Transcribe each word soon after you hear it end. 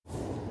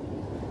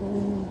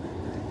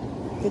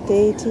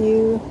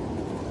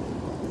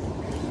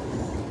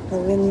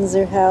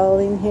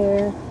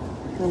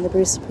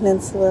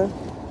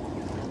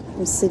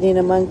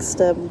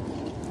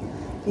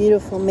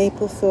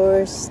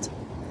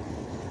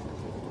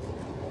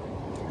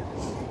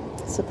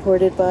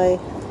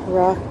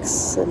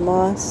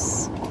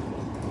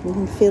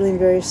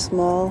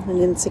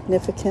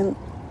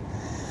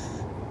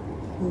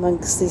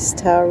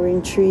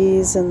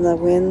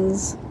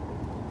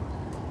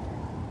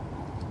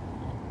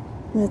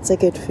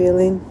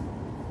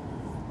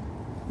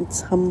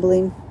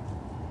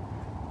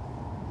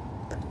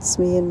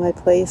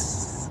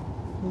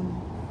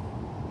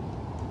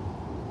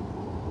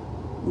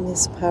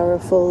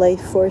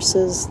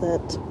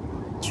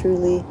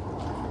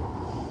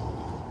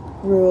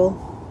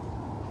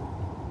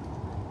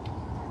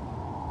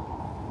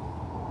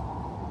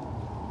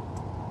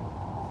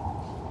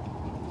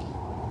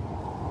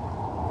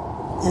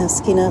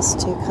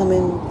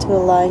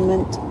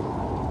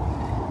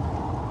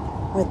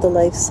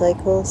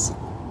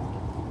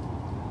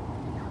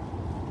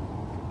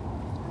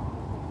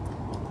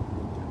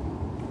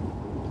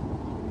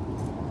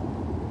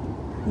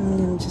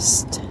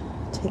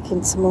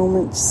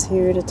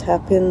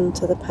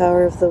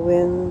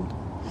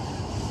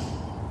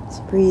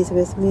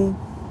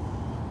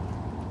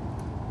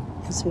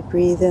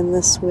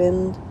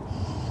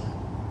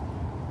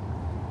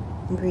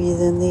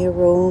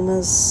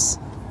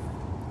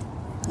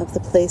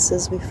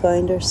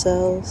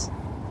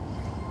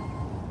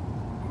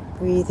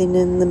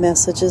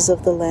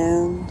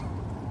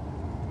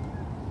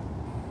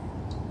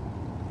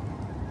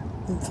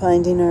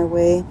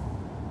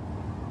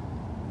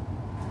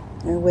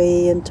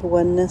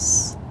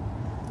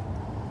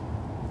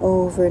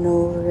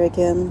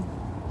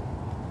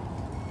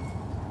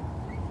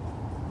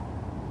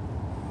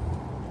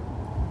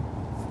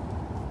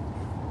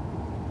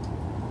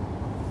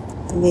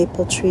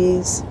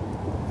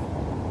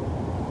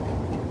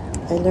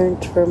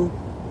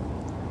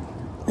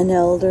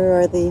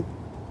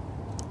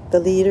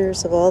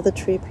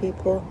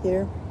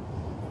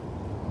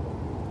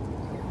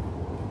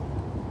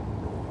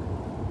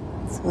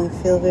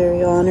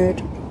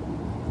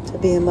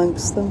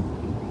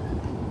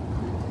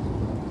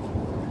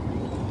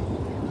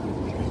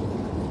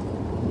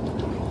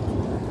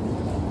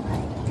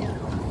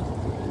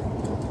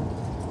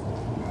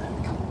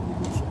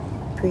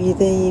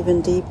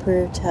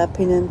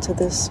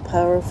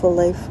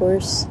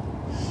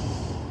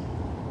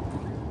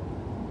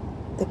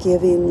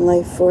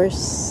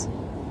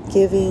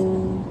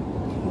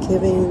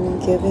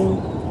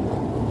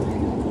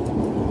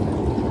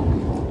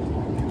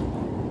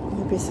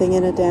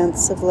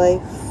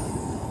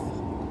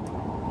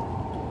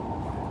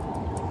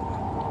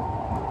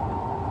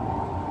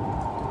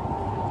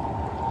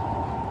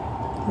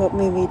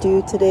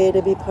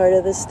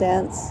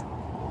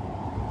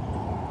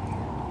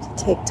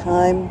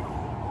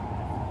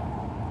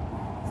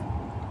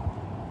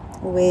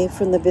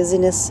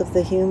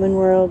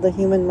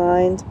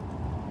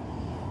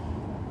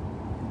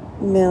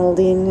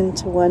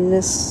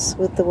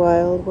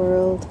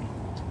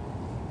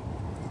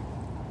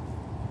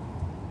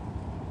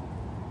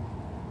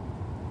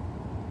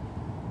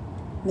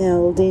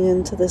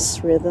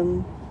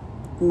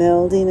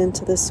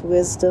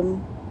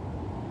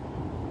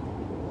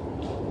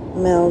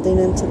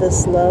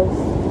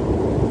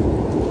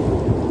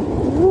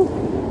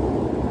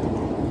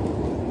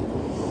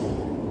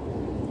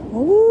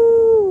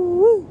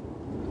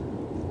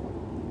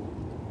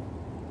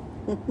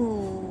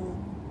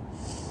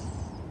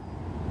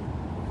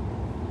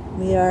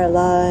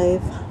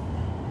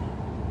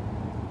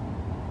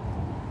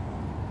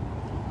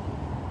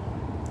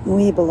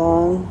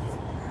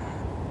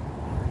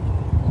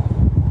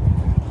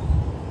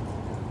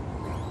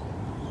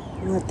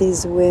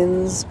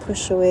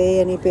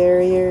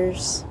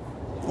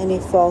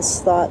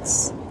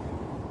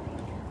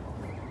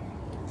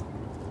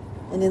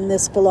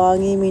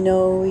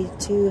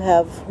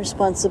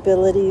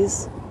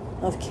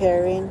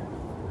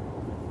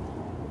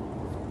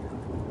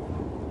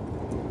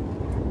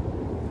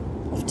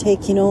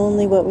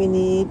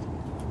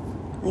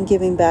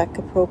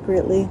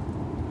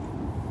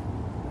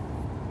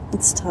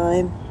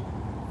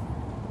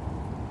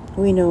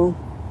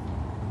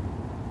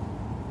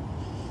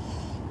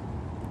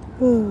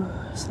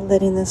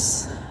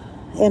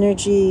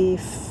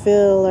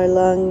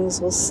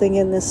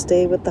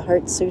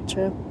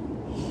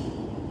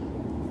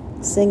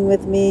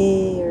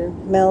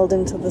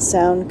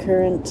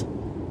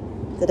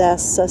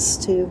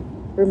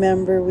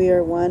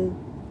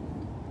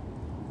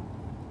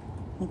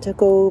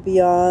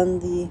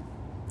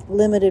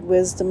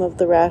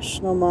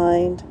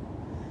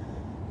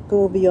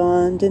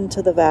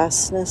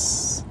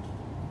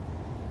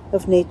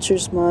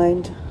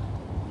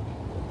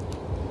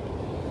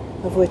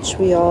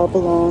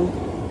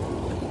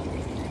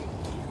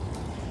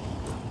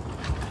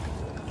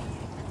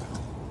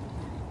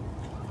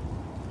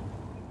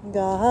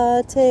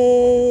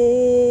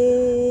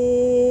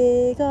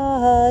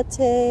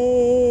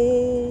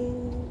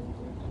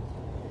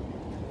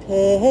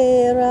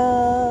Hera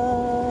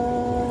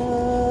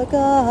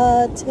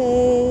Gate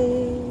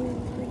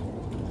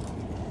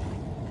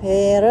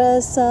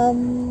Perasam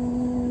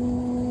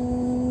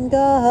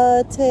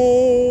Gate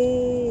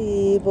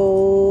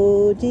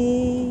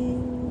Bodhi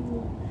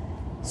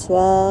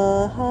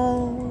Swaha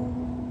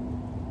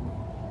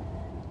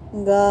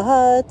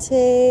Gate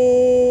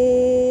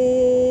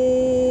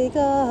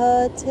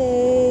Gate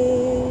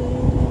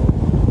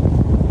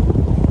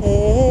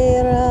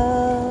Hera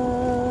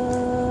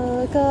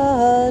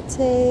Gate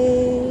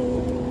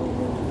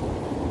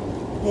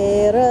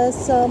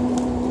Perasam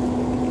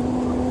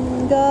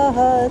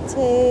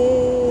Gate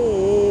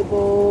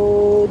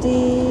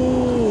Bodhi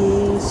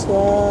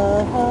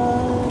Swaha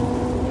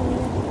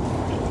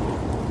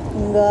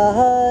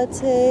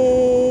Gate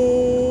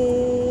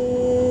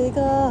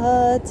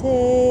Gate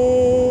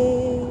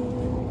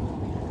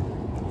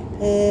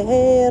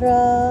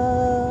Hera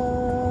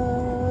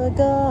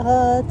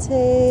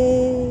Gate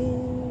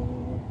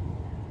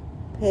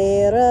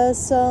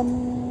Perasam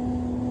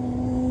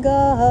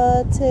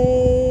Gate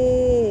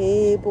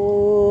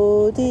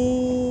Bodhi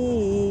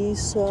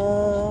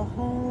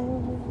Swaha.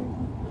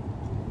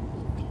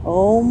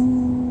 Om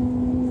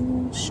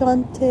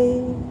Shanti.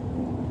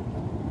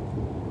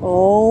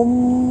 Om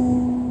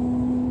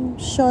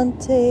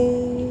Shanti.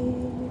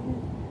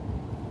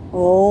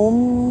 Om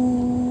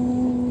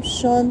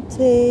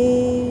Shanti.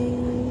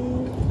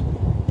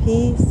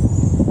 Peace,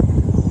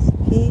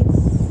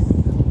 peace,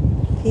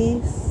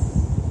 peace.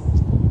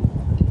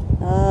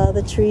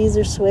 The trees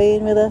are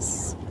swaying with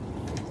us,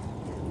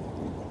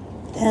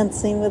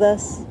 dancing with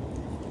us.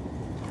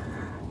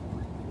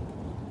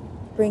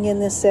 Bring in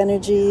this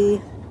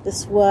energy,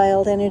 this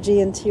wild energy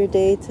into your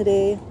day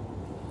today.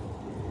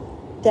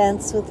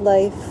 Dance with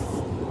life.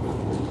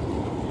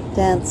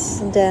 Dance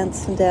and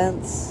dance and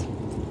dance.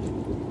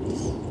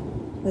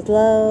 With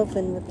love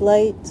and with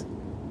light.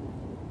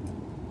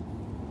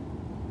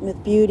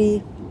 With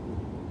beauty.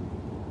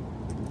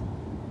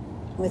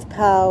 With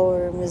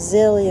power and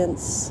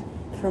resilience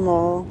from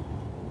all.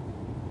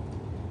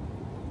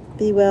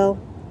 Be well.